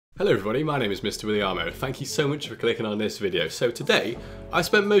Hello everybody, my name is MrWilliamo. Thank you so much for clicking on this video. So today, I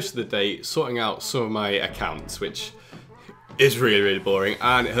spent most of the day sorting out some of my accounts, which is really boring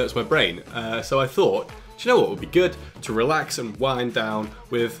and it hurts my brain. So I thought, do you know what would be good? To relax and wind down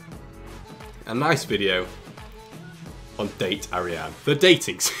with a nice video on Date Ariane, the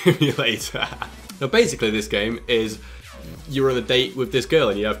dating simulator. Now basically this game is you're on a date with this girl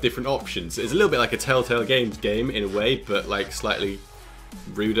and you have different options. It's a little bit like a Telltale Games game in a way, but like slightly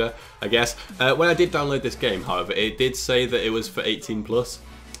ruder, I guess. When I did download this game, however, it did say that it was for 18 plus.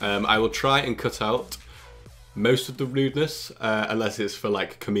 I will try and cut out most of the rudeness, unless it's for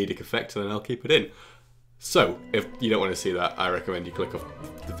like comedic effect, and then I'll keep it in. So, if you don't want to see that, I recommend you click off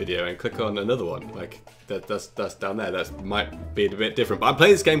the video and click on another one. Like, that's down there. That might be a bit different. But I'm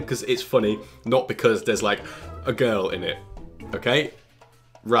playing this game because it's funny, not because there's like a girl in it. Okay?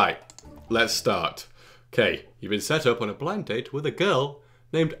 Right. Let's start. Okay, you've been set up on a blind date with a girl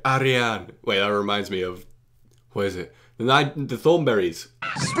named Ariane. Wait, that reminds me of... what is it? The Thornberries.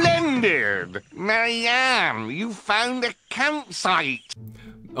 Splendid! Marianne, you found a campsite!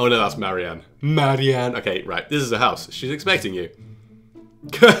 Oh no, that's Marianne. Marianne. Okay, right, this is a house. She's expecting you.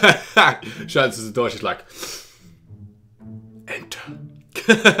 She answers the door, she's like... enter.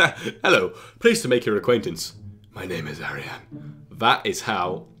 Hello, pleased to make your acquaintance. My name is Ariane. That is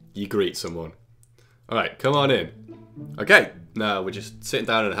how you greet someone. Alright, come on in. Okay, now we're just sitting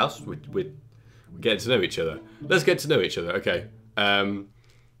down in a house. We're getting to know each other. Let's get to know each other. Okay.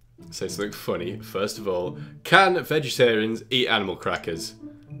 Say something funny. First of all, can vegetarians eat animal crackers?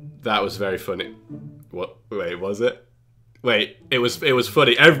 That was very funny. What? Wait, was it? Wait, it was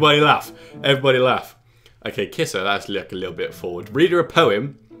funny. Everybody laugh. Everybody laugh. Okay, kiss her. That's like a little bit forward. Read her a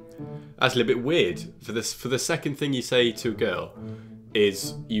poem. That's a little bit weird. For the second thing you say to a girl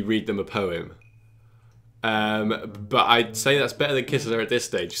is you read them a poem. But I'd say that's better than kissing her at this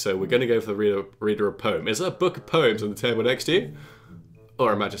stage, so we're going to go for the reader a poem. Is there a book of poems on the table next to you?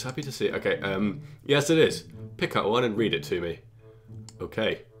 Or am I just happy to see it? Okay, yes it is. Pick out one and read it to me.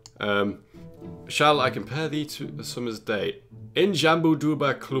 Okay. Shall I compare thee to a summer's day? In Jambu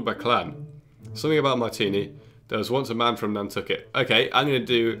Duba Kluba Clan. Something about martini. There was once a man from Nantucket. Okay, I'm going to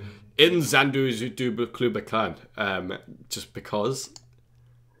do In Zandu Duba Kluba Clan. Just because...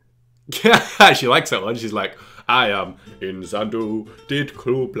 she likes that one. She's like, I am in Zandu did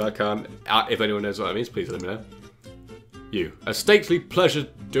Kluba Clan. If anyone knows what that means, please let me know. You. A stately pleasure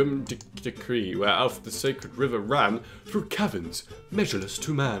dum decree, where out the sacred river ran through caverns, measureless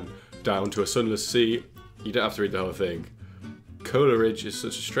to man, down to a sunless sea. You don't have to read the whole thing. Coleridge is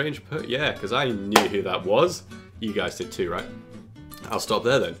such a strange yeah, because I knew who that was. You guys did too, right? I'll stop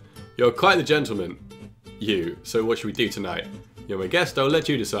there then. You're quite the gentleman. You. So what should we do tonight? You're my guest, I'll let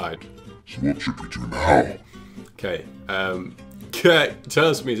you decide. So what should we do now? Okay, turn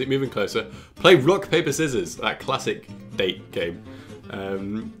on some music, moving closer. Play rock, paper, scissors, that classic date game.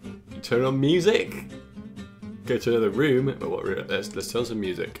 Turn on music. Go to another room. Oh, what room? Let's turn on some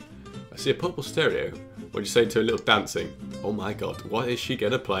music. I see a purple stereo. What do you say to a little dancing? Oh my god, what is she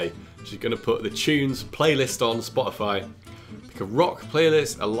gonna play? She's gonna put the tunes playlist on Spotify. Pick a rock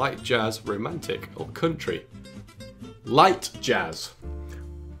playlist, a light jazz, romantic, or country. Light jazz.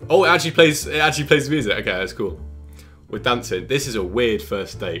 Oh, it actually plays music. Okay, that's cool. We're dancing. This is a weird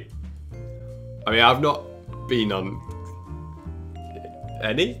first date. I mean, I've not been on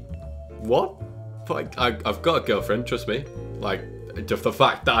any. What? Like, I've got a girlfriend. Trust me. Like, just the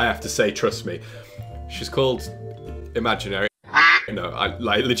fact that I have to say trust me. She's called Imaginary. No, I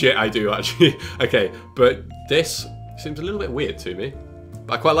like legit. I do actually. Okay, but this seems a little bit weird to me.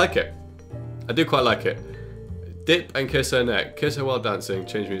 But I quite like it. I do quite like it. Dip and kiss her neck. Kiss her while dancing.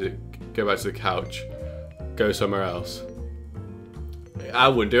 Change music. Go back to the couch. Go somewhere else. I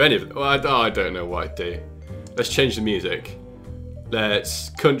wouldn't do any of it. Well, I don't know what I'd do. Let's change the music. Let's...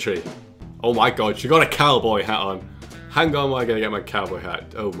 country. Oh my god, she got a cowboy hat on. Hang on while I gotta get my cowboy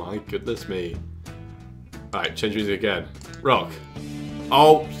hat. Oh my goodness me. Right, change music again. Rock.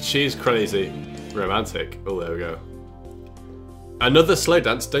 Oh, she's crazy. Romantic. Oh, there we go. Another slow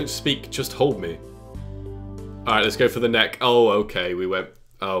dance. Don't speak, just hold me. Alright, let's go for the neck. Oh, okay, we went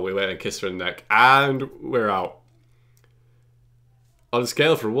and kissed her in the neck. And we're out. On a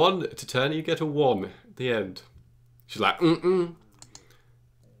scale from 1 to 10, you get a 1 at the end. She's like,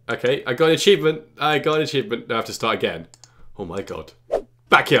 Okay, I got an achievement. I got an achievement. Now I have to start again. Oh my god.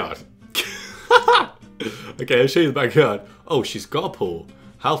 Backyard. Okay, I'll show you the backyard. Oh, she's got a pool.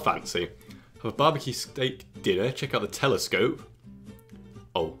 How fancy. Have a barbecue steak dinner. Check out the telescope.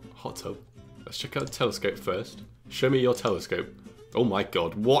 Oh, hot tub. Let's check out the telescope first. Show me your telescope. Oh my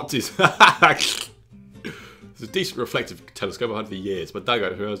god, what is that? This It's a decent reflective telescope I've had for years. My dad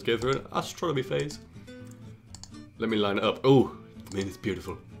got it when I was going through an astronomy phase. Let me line it up. Oh, I mean, it's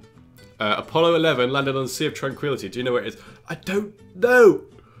beautiful. Apollo 11 landed on the Sea of Tranquility. Do you know where it is? I don't know.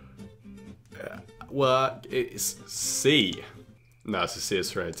 Well, it's C. No, it's the Sea of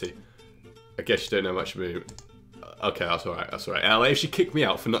Serenity. I guess you don't know much about it. Okay, that's alright, that's alright. If she kicked me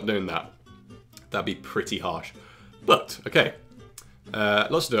out for not doing that, that'd be pretty harsh. But, okay.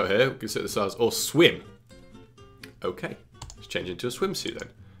 Lots to do out here. We can set the stars or swim. Okay. Let's change into a swimsuit then.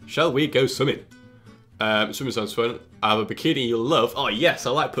 Shall we go swimming? Swimming sounds fun. I have a bikini you'll love. Oh, yes, I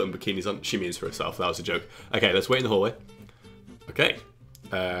like putting bikinis on. She means for herself. That was a joke. Okay, let's wait in the hallway. Okay.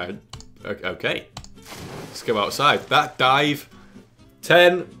 Okay. Let's go outside. That dive.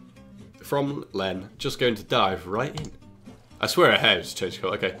 10 from Len. Just going to dive right in. I swear her hair just changed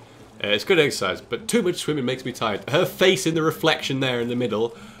colour. Okay. It's good exercise, but too much swimming makes me tired. Her face in the reflection there in the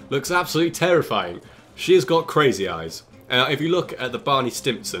middle looks absolutely terrifying. She has got crazy eyes. If you look at the Barney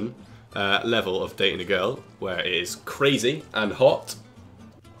Stinson level of dating a girl, where it is crazy and hot,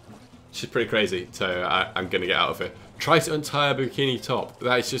 she's pretty crazy, so I'm going to get out of it. Try to untie a bikini top.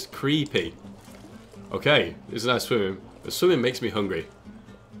 That is just creepy. Okay, this is nice swimming. But swimming makes me hungry.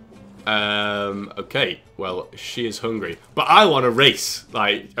 Okay, well, she is hungry. But I want a race.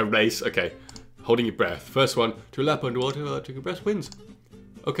 Like, a race. Okay, holding your breath. First one, to a lap underwater while taking a breath wins.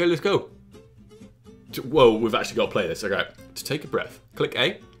 Okay, let's go. Whoa, we've actually got to play this. Okay, to take a breath. Click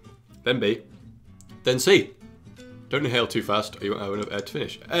A, then B, then C. Don't inhale too fast or you won't have enough air to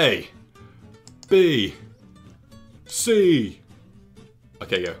finish. A, B, C.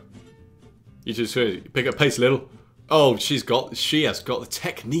 Okay, go. You just pick up pace a little. Oh, she has got the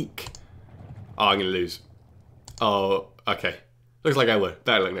technique. Oh, I'm gonna lose. Oh, okay. Looks like I would.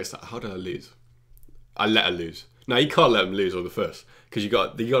 Better luck next time. How did I lose? I let her lose. No, you can't let them lose on the first, because you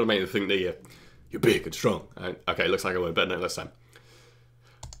got to make them think that you're big and strong. Okay, looks like I would. Better luck next time.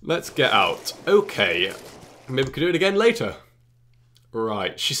 Let's get out. Okay, maybe we could do it again later.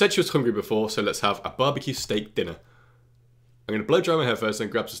 Right. She said she was hungry before, so let's have a barbecue steak dinner. I'm gonna blow dry my hair first, then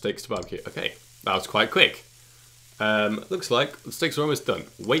grab some steaks to barbecue. Okay, that was quite quick. Looks like the steaks are almost done.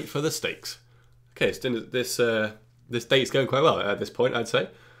 Wait for the steaks. Okay, so this date's going quite well at this point, I'd say.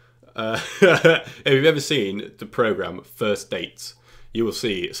 If you've ever seen the program First Dates, you will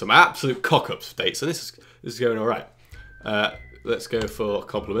see some absolute cock-ups for dates, and this is going all right. Let's go for a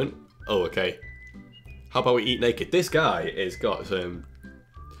compliment. Oh, okay. How about we eat naked? This guy has got some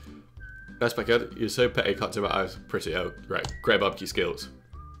nice backyard. You're so petty, can't do my eyes pretty. Oh, right. Great barbecue skills.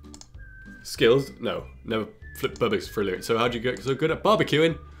 Skills? No, never flip bubbaks for a living. So how'd you get so good at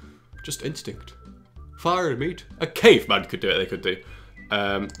barbecuing? Just instinct. Fire and meat. A caveman could do it. They could do.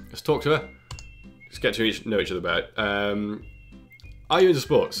 Let's talk to her. Just get to know each other better. Are you into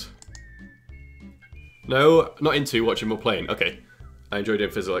sports? No, not into watching or playing. Okay. I enjoy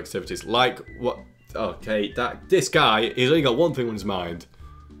doing physical activities. Like what? Okay, this guy, he's only got one thing on his mind.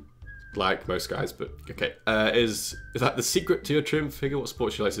 Like most guys, but okay. Is that the secret to your trim figure? What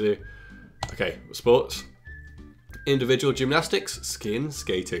sports you like to do? Okay, sports. Individual gymnastics, skiing,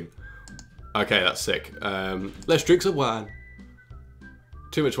 skating. Okay, that's sick. Let's drink some wine.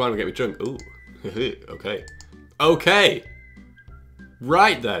 Too much wine will get me drunk. Ooh, okay. Okay.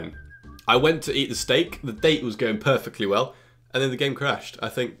 Right then. I went to eat the steak. The date was going perfectly well. And then the game crashed. I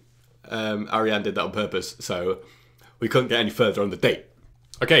think Ariane did that on purpose. So we couldn't get any further on the date.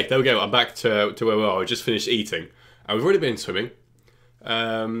 Okay, there we go. I'm back to where we are. We just finished eating. And we've already been swimming.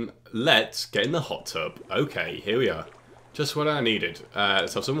 Let's get in the hot tub. Okay, here we are. Just what I needed.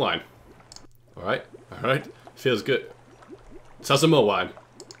 Let's have some wine. Alright, alright. Feels good. Let's have some more wine.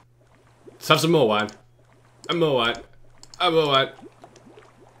 Let's have some more wine. And more wine. And more wine.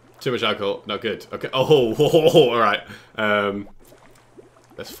 Too much alcohol. Not good. Okay. Oh, alright.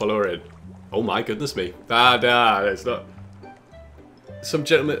 Let's follow her in. Oh my goodness me. It's not... Some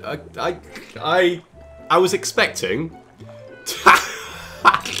gentleman... I was expecting...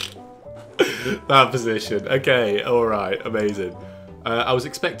 that position. Okay, alright, amazing. I was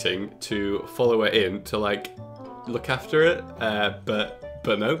expecting to follow her in to, like, look after it, but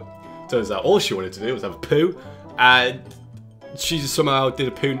no. Turns out all she wanted to do was have a poo, and she somehow did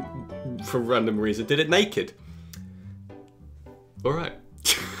a poo for a random reason, did it naked. Alright.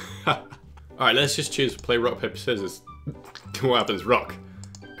 Alright, let's just choose play rock, paper, scissors. What happens? Rock.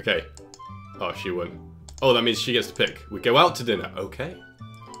 Okay. Oh, she won. Oh, that means she gets to pick. We go out to dinner. Okay.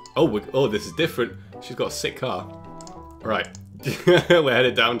 Oh, this is different. She's got a sick car. Right. We're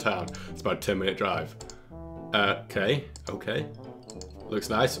headed downtown. It's about a 10-minute drive. Okay. Looks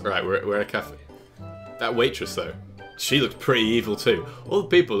nice. Right, we're at a cafe. That waitress, though. She looks pretty evil, too. All the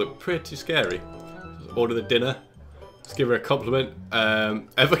people look pretty scary. order the dinner. Let's give her a compliment.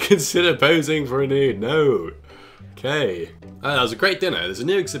 Ever consider posing for a nude? No. Okay. That was a great dinner. There's a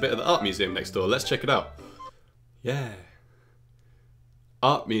new exhibit at the art museum next door. Let's check it out. Yeah.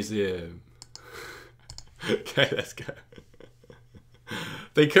 Art museum. Okay, let's go.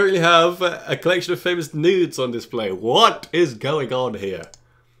 They currently have a collection of famous nudes on display. What is going on here?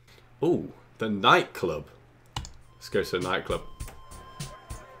 Ooh, the nightclub. Let's go to the nightclub.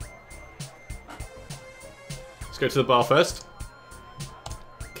 Let's go to the bar first.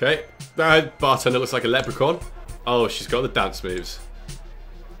 Okay. That bartender looks like a leprechaun. Oh, she's got the dance moves.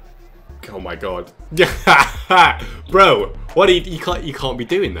 Oh my god. Bro, what are you can't be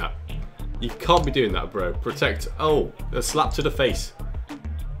doing that. You can't be doing that, bro. Protect. Oh, a slap to the face.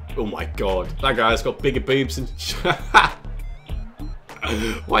 Oh my god. That guy's got bigger boobs and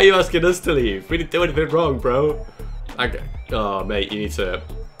why are you asking us to leave? We didn't do anything wrong, bro. Oh mate, you need to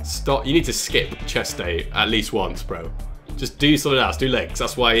stop. You need to skip chest day at least once, bro. Just do something else. Do legs.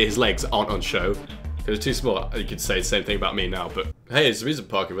 That's why his legs aren't on show. Because they're too small. You could say the same thing about me now, but hey, there's an amusement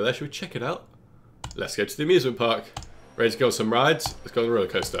park over there. Should we check it out? Let's go to the amusement park. Ready to go on some rides? Let's go on the roller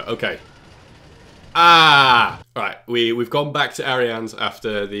coaster. Okay. Right, we've gone back to Ariane's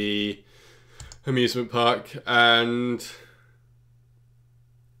after the amusement park, and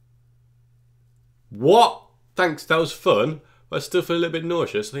what? Thanks, that was fun, but I still feel a little bit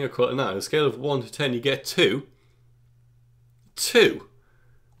nauseous. I think I caught it now. On a scale of 1 to 10, you get 2. 2.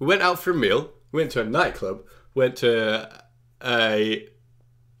 We went out for a meal. We went to a nightclub. Went to a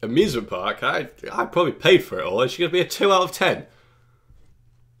amusement park. I probably paid for it all. It's going to be a 2 out of 10.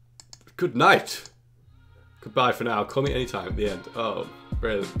 Good night. Goodbye for now. Call me anytime at the end. Oh,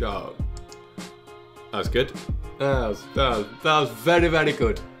 really? Oh. That was good. That was very, very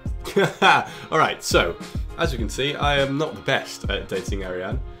good. Alright, so, as you can see, I am not the best at dating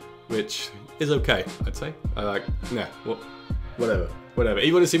Ariane, which is okay, I'd say. Whatever. If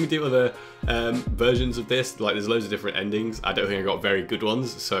you want to see me do other versions of this, like there's loads of different endings. I don't think I got very good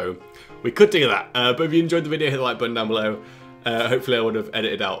ones, so we could do that. But if you enjoyed the video, hit the like button down below. Hopefully I would have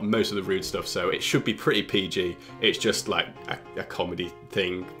edited out most of the rude stuff, so it should be pretty PG. It's just like a comedy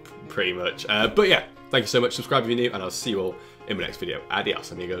thing, pretty much. But yeah, thank you so much. Subscribe if you're new, and I'll see you all in my next video.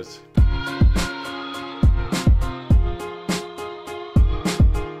 Adios, amigos.